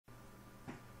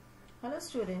Hello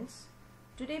students,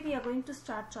 today we are going to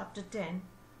start chapter 10,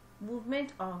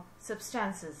 Movement of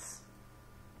Substances.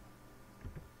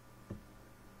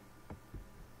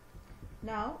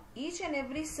 Now, each and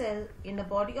every cell in the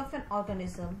body of an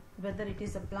organism, whether it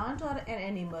is a plant or an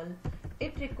animal,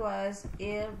 it requires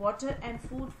air, water and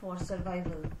food for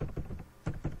survival.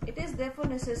 It is therefore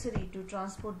necessary to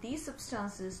transport these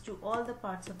substances to all the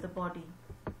parts of the body.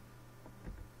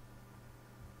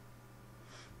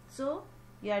 So,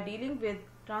 we are dealing with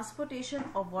transportation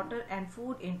of water and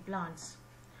food in plants.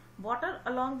 Water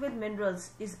along with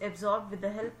minerals is absorbed with the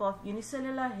help of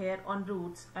unicellular hair on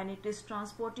roots and it is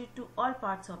transported to all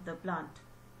parts of the plant.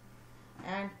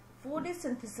 And food is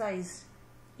synthesized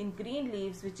in green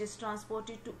leaves which is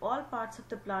transported to all parts of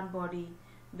the plant body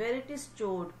where it is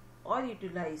stored or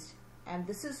utilized, and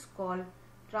this is called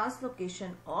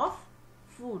translocation of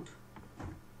food.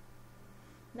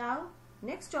 Now,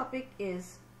 next topic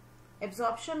is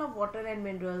absorption of water and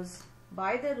minerals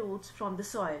by the roots from the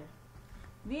soil.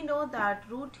 We know that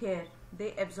root hair,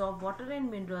 they absorb water and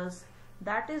minerals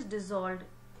that is dissolved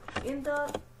in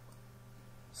the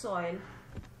soil,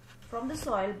 from the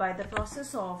soil by the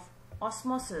process of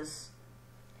osmosis.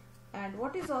 And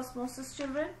what is osmosis,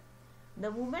 children? The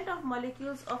movement of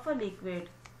molecules of a liquid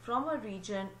from a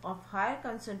region of higher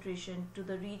concentration to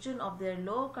the region of their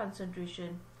lower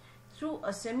concentration through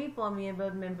a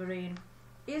semi-permeable membrane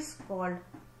is called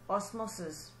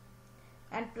osmosis.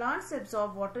 And plants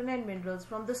absorb water and minerals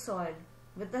from the soil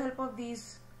with the help of the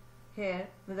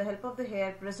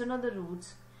hair present on the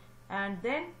roots, and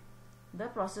then the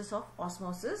process of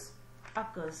osmosis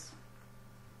occurs.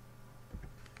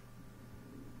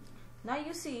 Now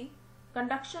you see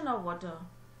conduction of water.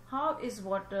 How is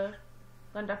water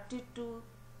conducted to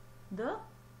the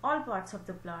all parts of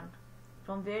the plant?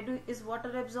 From where is water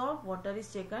absorbed? Water is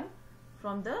taken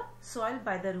from the soil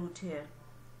by the root hair.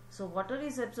 So water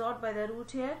is absorbed by the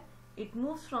root hair. It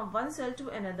moves from one cell to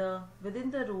another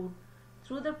within the root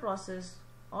through the process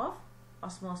of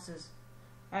osmosis,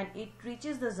 and it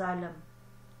reaches the xylem.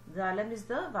 Xylem is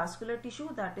the vascular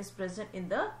tissue that is present in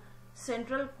the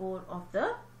central core of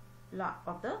the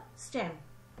stem.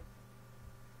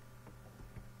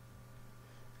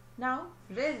 Now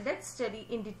let's study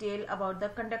in detail about the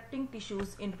conducting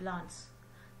tissues in plants.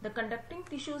 The conducting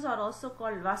tissues are also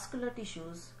called vascular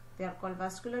tissues. They are called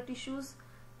vascular tissues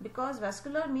because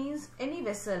vascular means any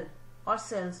vessel or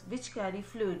cells which carry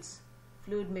fluids.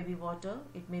 Fluid may be water,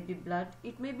 it may be blood,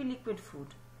 it may be liquid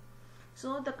food.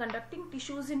 So the conducting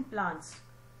tissues in plants,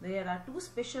 there are two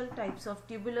special types of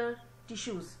tubular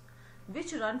tissues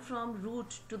which run from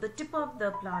root to the tip of the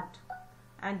plant,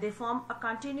 and they form a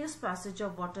continuous passage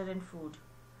of water and food.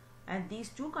 And these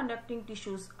two conducting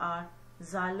tissues are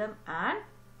xylem and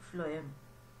phloem.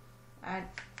 And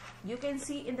you can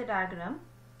see in the diagram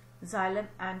xylem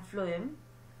and phloem.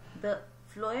 The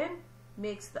phloem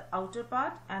makes the outer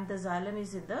part and the xylem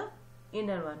is in the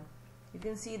inner one. You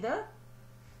can see the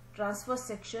transverse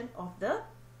section of the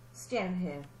stem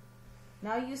here.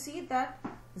 Now you see that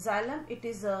xylem, it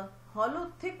is a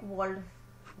hollow, thick-walled,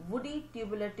 woody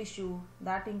tubular tissue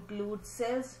that includes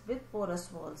cells with porous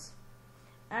walls.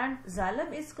 And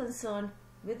xylem is concerned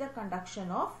with the conduction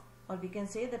of, or we can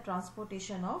say the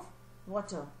transportation of,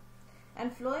 water.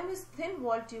 And phloem is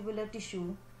thin-walled tubular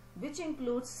tissue which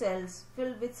includes cells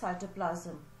filled with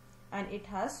cytoplasm, and it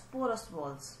has porous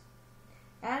walls.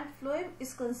 And phloem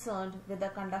is concerned with the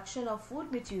conduction of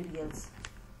food materials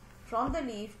from the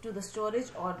leaf to the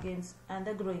storage organs and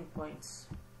the growing points.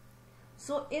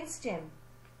 So in stem,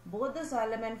 both the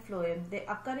xylem and phloem, they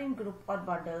occur in group or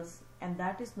bundles, and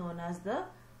that is known as the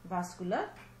vascular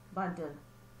bundle.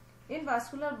 In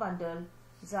vascular bundle,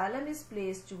 xylem is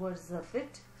placed towards the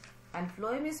pit and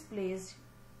phloem is placed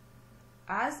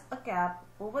as a cap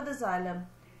over the xylem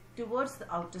towards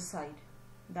the outer side,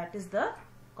 that is the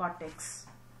cortex.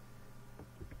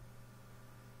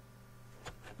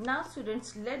 Now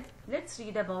students, let's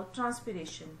read about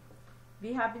transpiration.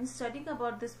 We have been studying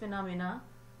about this phenomena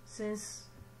since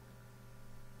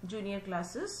junior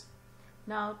classes.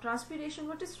 Now transpiration,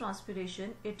 what is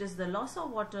transpiration? It is the loss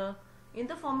of water in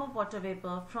the form of water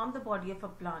vapor from the body of a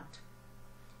plant,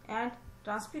 and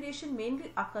transpiration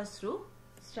mainly occurs through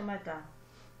stomata.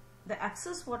 The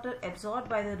excess water absorbed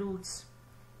by the roots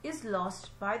is lost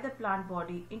by the plant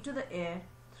body into the air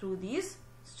through these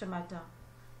stomata,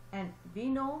 and we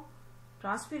know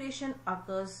transpiration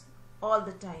occurs all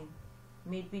the time,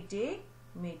 may it be day,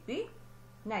 may it be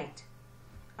night.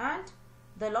 And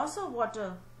the loss of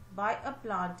water by a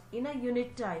plant in a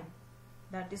unit time,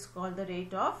 that is called the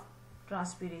rate of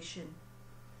transpiration.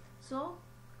 So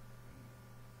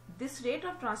this rate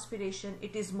of transpiration,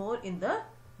 it is more in the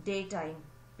daytime,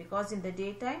 because in the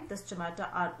daytime the stomata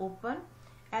are open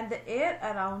and the air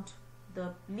around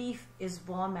the leaf is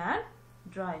warm and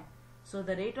dry. So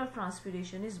the rate of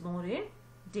transpiration is more in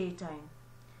daytime.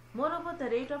 Moreover, the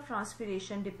rate of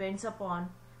transpiration depends upon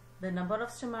the number of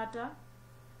stomata,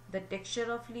 the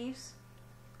texture of leaves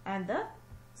and the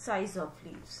size of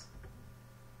leaves.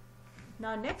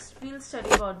 Now next we will study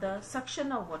about the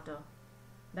suction of water,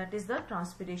 that is the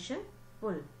transpiration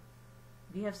pull.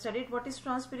 We have studied what is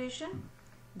transpiration.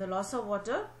 The loss of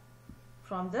water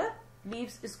from the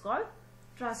leaves is called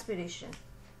transpiration.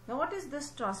 Now what is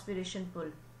this transpiration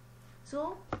pull?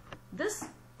 So this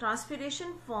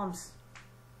transpiration forms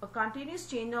a continuous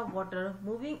chain of water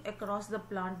moving across the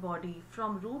plant body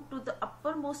from root to the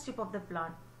uppermost tip of the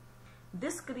plant.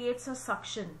 This creates a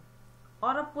suction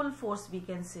or a pull force, we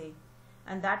can say,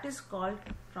 and that is called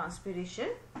transpiration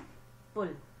pull.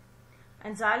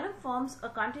 And xylem forms a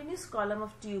continuous column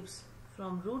of tubes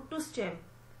from root to stem,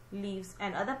 leaves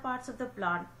and other parts of the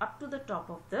plant up to the top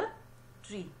of the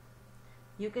tree.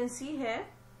 You can see here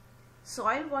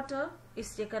soil water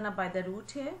is taken up by the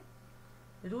root hair.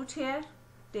 Root hair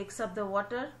takes up the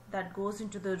water that goes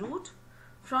into the root.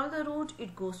 From the root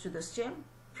it goes to the stem,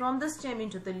 from the stem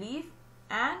into the leaf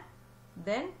and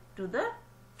then to the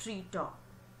tree top.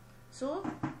 So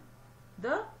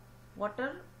the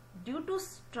water due to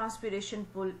transpiration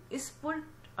pull is pulled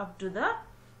up to the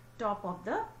top of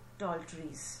the tall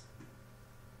trees.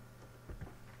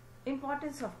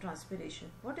 Importance of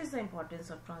transpiration. What is the importance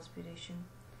of transpiration?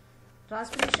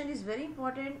 Transpiration is very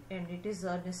important and it is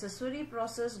a necessary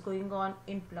process going on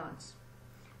in plants.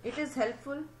 It is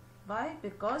helpful. Why?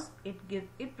 Because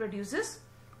it produces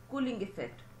cooling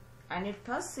effect and it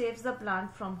thus saves the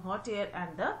plant from hot air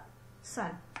and the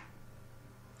sun.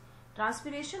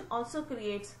 Transpiration also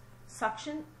creates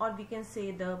suction, or we can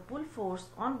say the pull force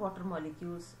on water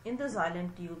molecules in the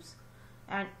xylem tubes,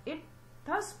 and it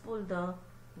thus pull the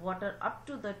water up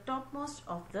to the topmost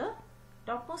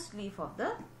leaf of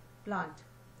the plant.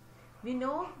 We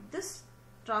know this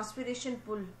transpiration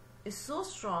pull is so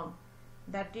strong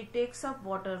that it takes up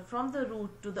water from the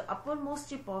root to the uppermost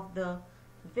tip of the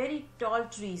very tall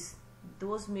trees.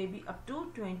 Those may be up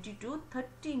to 20 to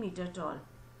 30 meter tall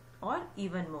or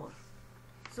even more.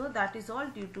 So that is all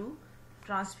due to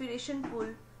transpiration pull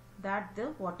that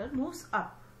the water moves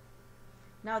up.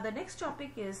 Now the next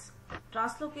topic is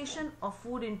translocation of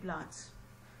food in plants.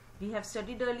 We have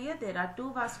studied earlier there are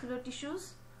two vascular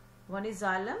tissues. One is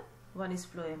xylem, one is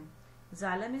phloem.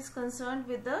 Xylem is concerned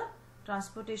with the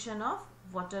transportation of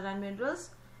water and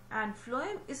minerals, and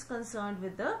phloem is concerned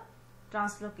with the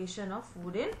translocation of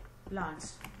food in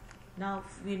plants. Now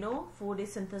we know food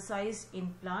is synthesized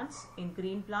in plants, in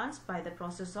green plants, by the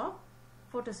process of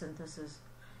photosynthesis,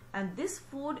 and this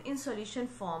food in solution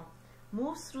form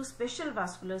moves through special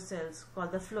vascular cells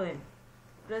called the phloem,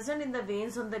 present in the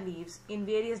veins on the leaves in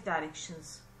various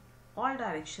directions, all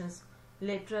directions,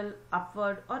 lateral,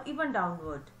 upward or even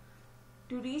downward,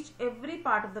 to reach every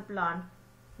part of the plant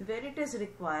where it is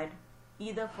required,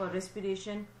 either for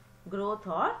respiration, growth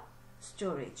or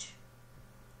storage.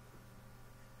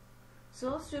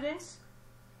 So students,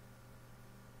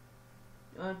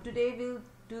 today we'll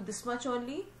do this much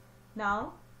only.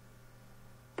 Now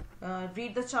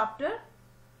read the chapter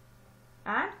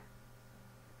and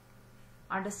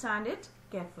understand it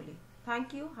carefully.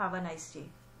 Thank you. Have a nice day.